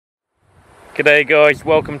G'day guys,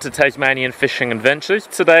 welcome to Tasmanian Fishing Adventures.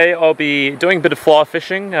 Today I'll be doing a bit of fly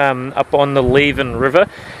fishing up on the Leven River.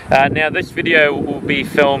 Now this video will be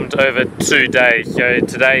filmed over 2 days, so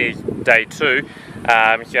today is day 2. So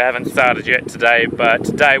I haven't started yet today,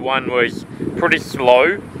 but day 1 was pretty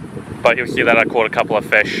slow, but you'll see that I caught a couple of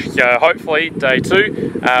fish. So hopefully day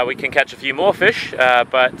 2 we can catch a few more fish,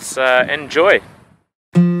 but enjoy.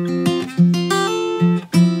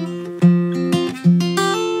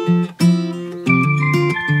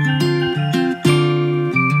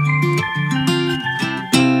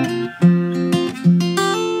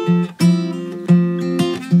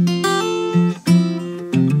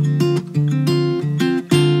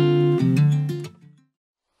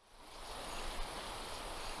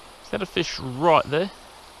 Is that a fish right there?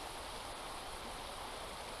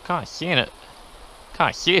 Can't see it.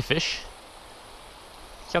 Can't see a fish.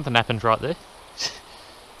 Something happened right there.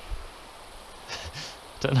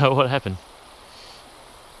 Don't know what happened.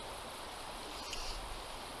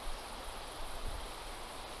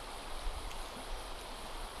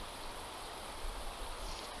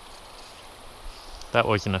 That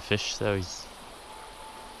wasn't a fish, that was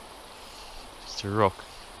just a rock.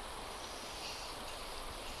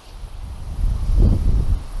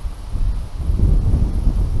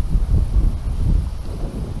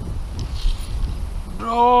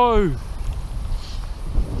 No!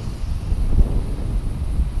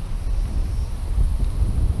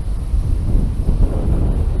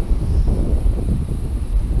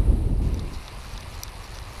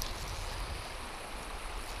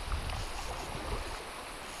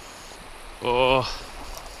 Oh,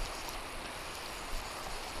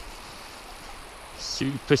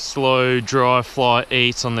 super slow dry fly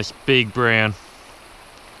eats on this big brown.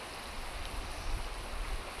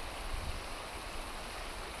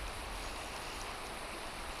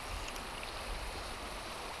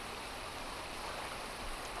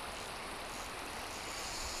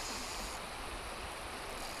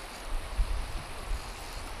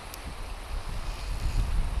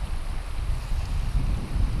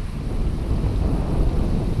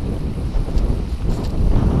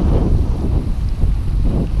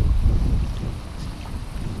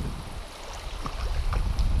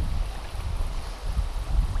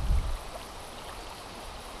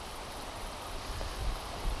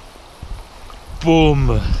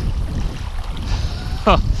 Boom!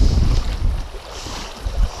 Huh.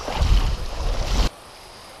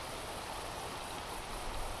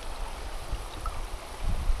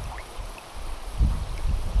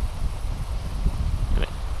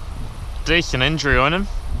 Decent injury on him.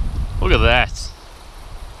 Look at that.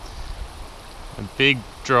 A big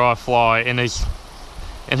dry fly in his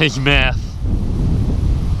mouth.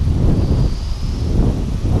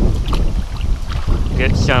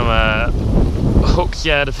 Get some hooks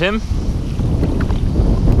out of him.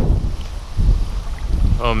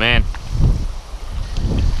 Oh man,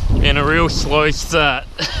 in a real slow start.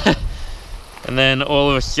 And then all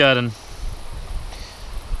of a sudden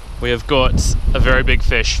we have got a very big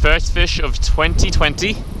fish. First fish of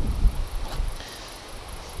 2020,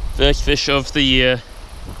 first fish of the year,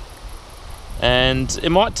 and it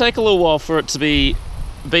might take a little while for it to be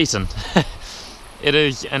beaten. It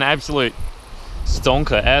is an absolute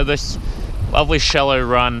stonker out of this lovely shallow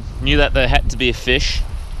run. Knew that there had to be a fish,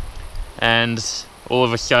 and all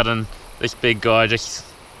of a sudden this big guy just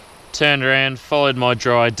turned around, followed my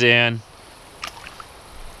dry down,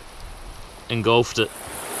 engulfed it.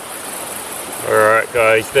 Alright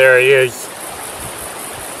guys, there he is.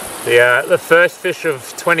 The first fish of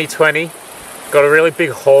 2020. Got a really big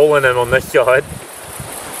hole in him on this side,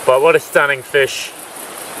 but what a stunning fish.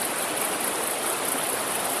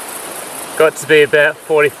 Got to be about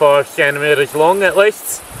 45 centimeters long at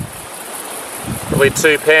least. Probably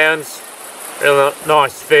 2 pounds. Really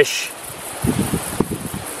nice fish.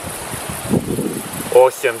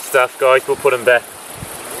 Awesome stuff guys, we'll put him back.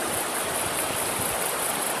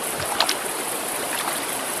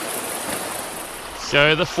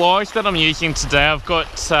 So the flies that I'm using today, I've got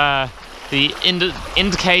the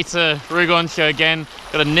indicator rig on. So again,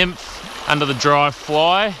 got a nymph under the dry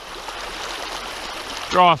fly.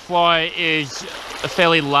 Dry fly is a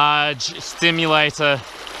fairly large stimulator,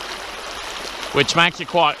 which makes it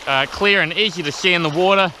quite clear and easy to see in the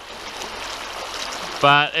water,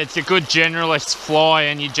 but it's a good generalist fly,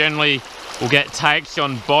 and you generally will get takes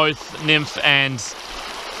on both nymph and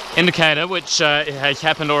indicator, which has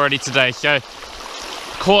happened already today. So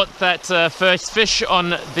caught that first fish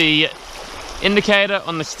on the indicator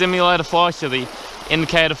on the stimulator fly, so the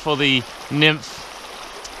indicator for the nymph,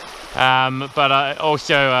 but I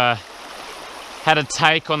also had a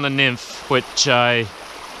take on the nymph, which I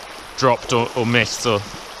dropped or missed, or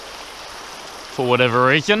for whatever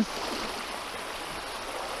reason.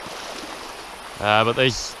 But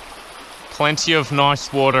there's plenty of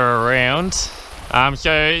nice water around.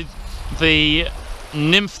 So the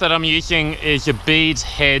nymph that I'm using is a bead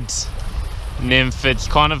head nymph. It's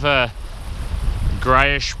kind of a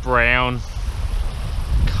greyish brown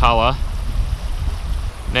colour.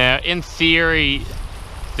 Now, in theory,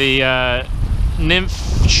 the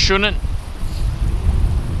nymph shouldn't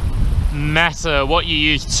matter what you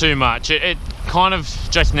use too much. It kind of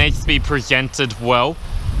just needs to be presented well.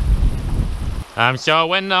 So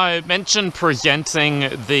when I mentioned presenting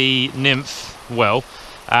the nymph well,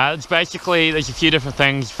 it's basically, there's a few different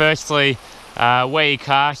things. Firstly, where you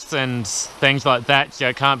cast and things like that, so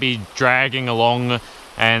it can't be dragging along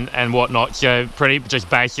and whatnot. So pretty just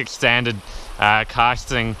basic standard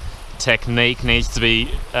casting technique needs to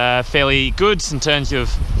be fairly good in terms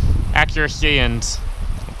of accuracy and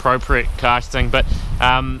appropriate casting. But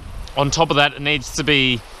on top of that, it needs to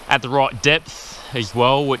be at the right depth as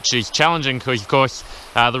well, which is challenging because, of course,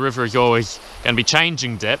 the river is always going to be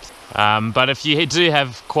changing depth. But if you do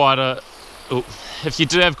have quite a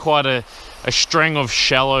string of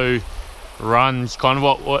shallow runs, kind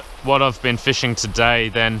of what I've been fishing today,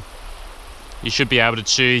 then you should be able to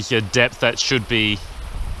choose a depth that should be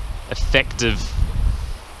effective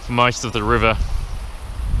for most of the river.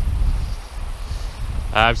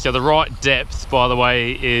 So the right depth, by the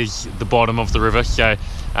way, is the bottom of the river. So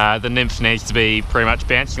the nymph needs to be pretty much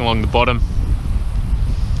bouncing along the bottom,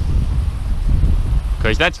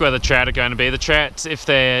 because that's where the trout are going to be. The trout, if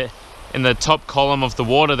they're in the top column of the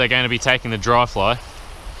water, they're going to be taking the dry fly.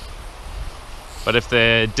 But if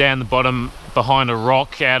they're down the bottom behind a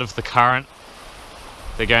rock out of the current,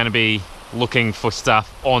 they're going to be looking for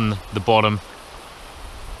stuff on the bottom.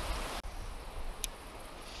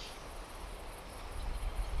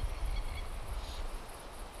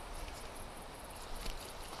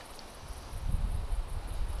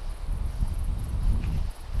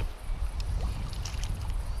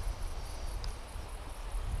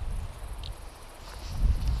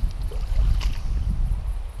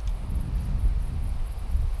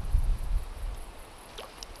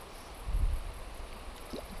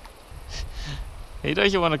 He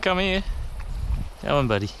doesn't want to come here. Come on,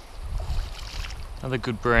 buddy. Another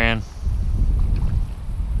good brown.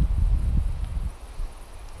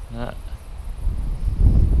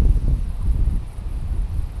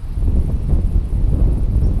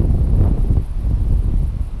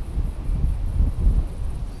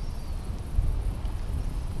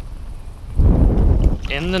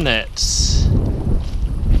 In the nets.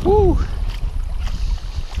 Woo!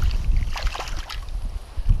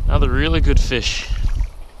 Another really good fish.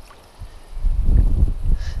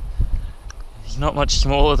 He's not much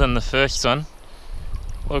smaller than the first one.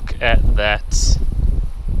 Look at that.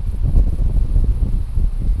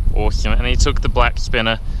 Awesome. And he took the black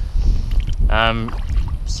spinner.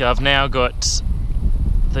 So I've now got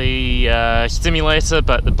the stimulator,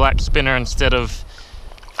 but the black spinner instead of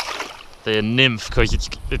the nymph, because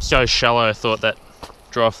it's so shallow. I thought that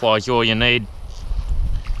dry fly is all you need.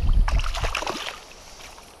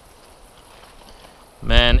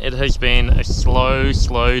 Man, it has been a slow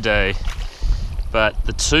day, but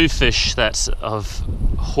the two fish that I've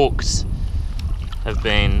hooked have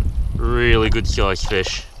been really good sized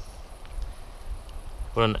fish.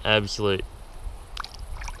 What an absolute,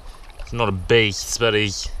 it's not a beast, but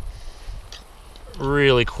he's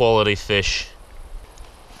really quality fish.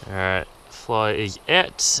 Alright, fly is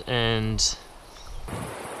out, and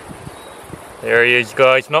there he is,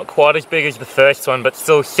 guys. Not quite as big as the first one, but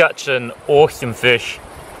still such an awesome fish.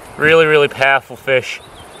 Really powerful fish.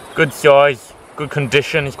 Good size, good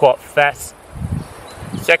condition, he's quite fat.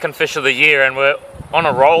 Second fish of the year, and we're on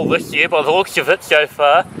a roll this year by the looks of it so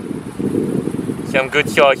far. Some good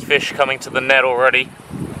sized fish coming to the net already,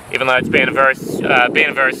 even though it's been a very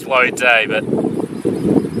slow day, but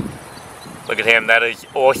look at him, that is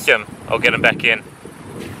awesome. I'll get him back in.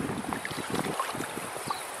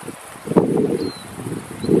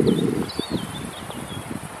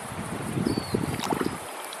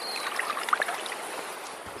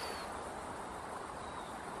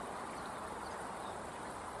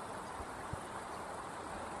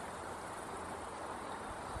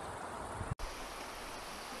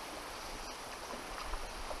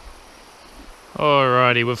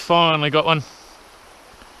 Alrighty, we've finally got one.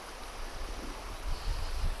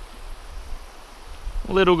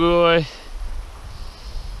 Little guy.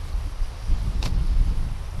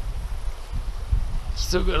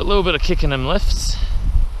 Still got a little bit of kick in him left.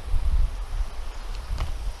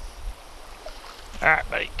 Alright,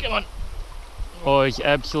 buddy, come on. Oh, he's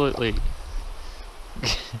absolutely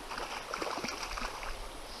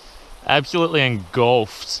absolutely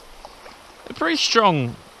engulfed. A pretty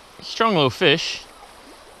strong little fish.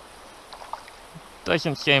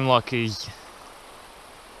 Doesn't seem like he's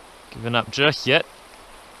given up just yet.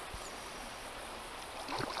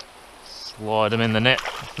 Slide him in the net.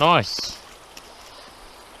 Nice.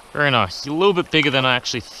 Very nice. A little bit bigger than I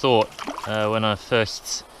actually thought when I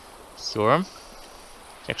first saw him.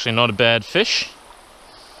 Actually not a bad fish.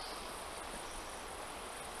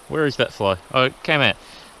 Where is that fly? Oh, it came out.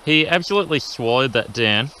 He absolutely swallowed that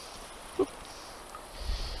down. Whoop.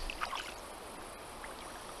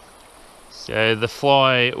 So the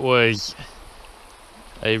fly was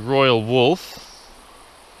a royal wolf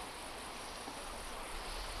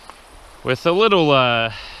with a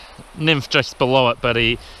little nymph just below it, but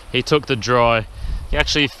he took the dry. He's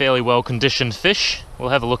actually a fairly well conditioned fish. We'll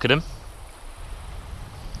have a look at him.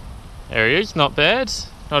 There he is, not bad.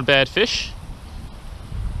 Not a bad fish.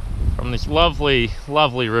 From this lovely,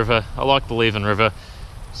 lovely river. I like the Leven River.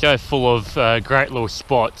 So full of great little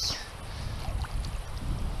spots.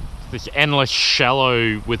 This endless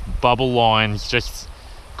shallow with bubble lines, just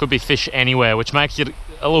could be fish anywhere, which makes it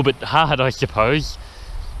a little bit hard, I suppose.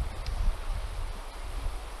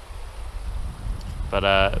 But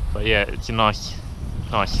yeah, it's a nice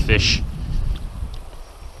fish.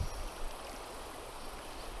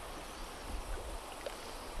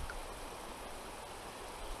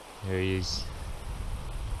 There he is.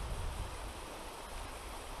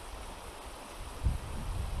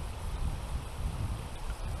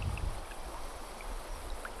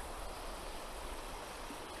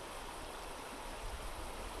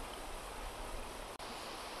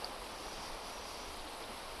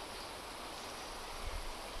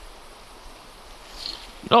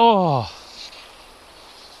 Oh!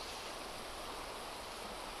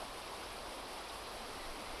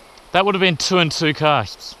 That would have been 2 and 2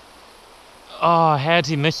 casts. Oh, how'd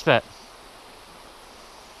he miss that?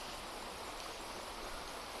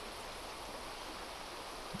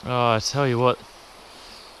 Oh, I tell you what.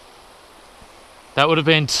 That would have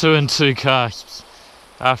been 2 and 2 casts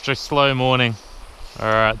after a slow morning.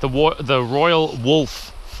 Alright, the Royal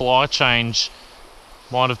Wolf fly change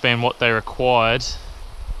might have been what they required. So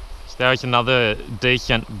that was another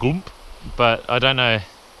decent glump, but I don't know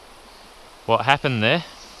what happened there.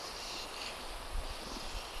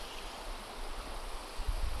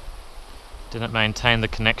 Didn't maintain the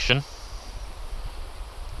connection.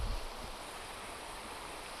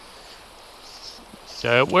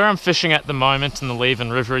 So where I'm fishing at the moment in the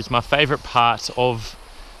Leven River is my favourite part of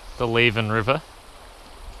the Leven River,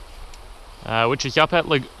 which is up at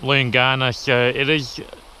Lungana. So it is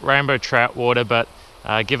rainbow trout water, but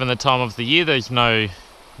given the time of the year, there's no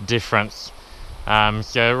difference.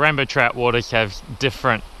 So rainbow trout waters have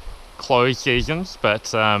different close seasons,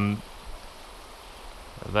 but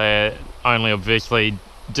they're only obviously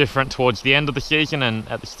different towards the end of the season and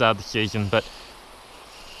at the start of the season. But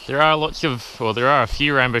there are a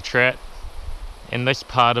few rainbow trout in this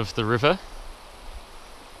part of the river,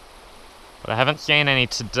 but I haven't seen any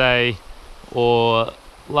today or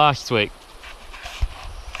last week.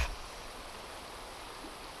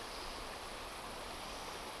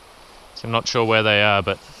 So I'm not sure where they are,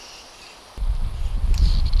 but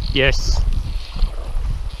yes.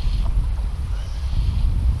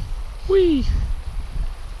 Whee!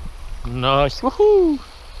 Nice, woohoo!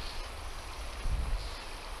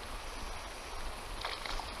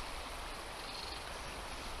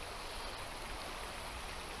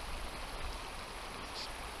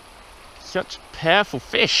 Such powerful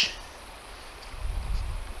fish.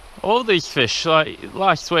 All these fish, like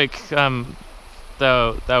last week, they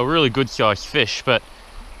were really good sized fish, but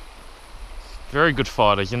very good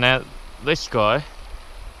fighters. And now this guy,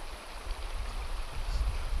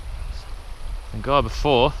 the guy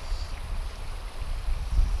before,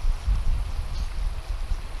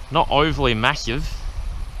 not overly massive.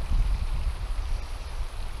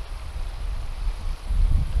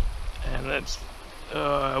 And that's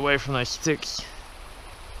away from those sticks.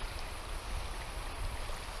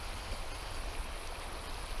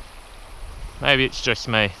 Maybe it's just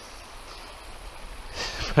me.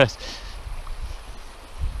 But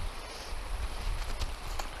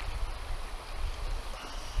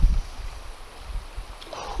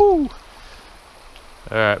whew.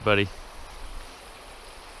 Alright, buddy.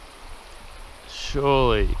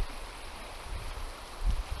 Surely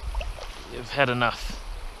you've had enough.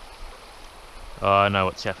 Oh, I know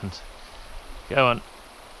what's happened. Go on.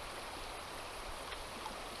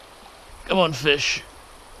 Come on, fish.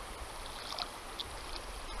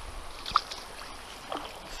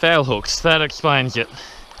 Fail hooked, that explains it.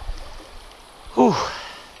 Whew.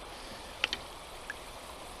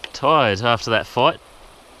 Tired after that fight.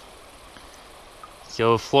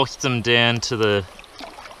 So I've flocked them down to the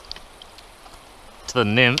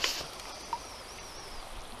nymph.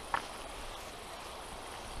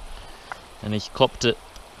 And he's copped it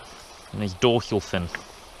in his dorsal fin.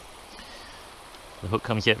 The hook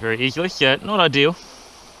comes out very easily, so not ideal.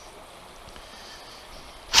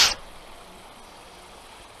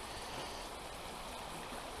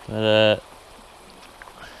 But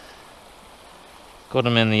got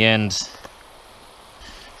him in the end. So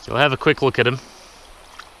we'll have a quick look at him.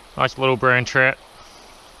 Nice little brown trout.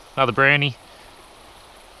 Another brownie.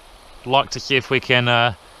 Like to see if we can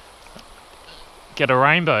get a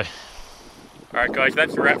rainbow. Alright guys,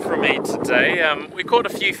 that's a wrap from me today. We caught a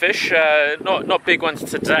few fish, not big ones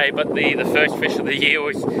today, but the first fish of the year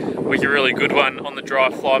was a really good one on the dry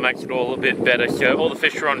fly, makes it all a bit better. So all the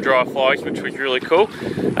fish were on dry flies, which was really cool.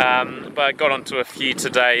 But I got onto a few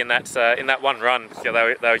today in that one run, so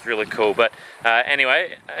that was really cool. But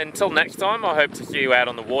anyway, until next time, I hope to see you out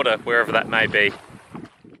on the water, wherever that may be.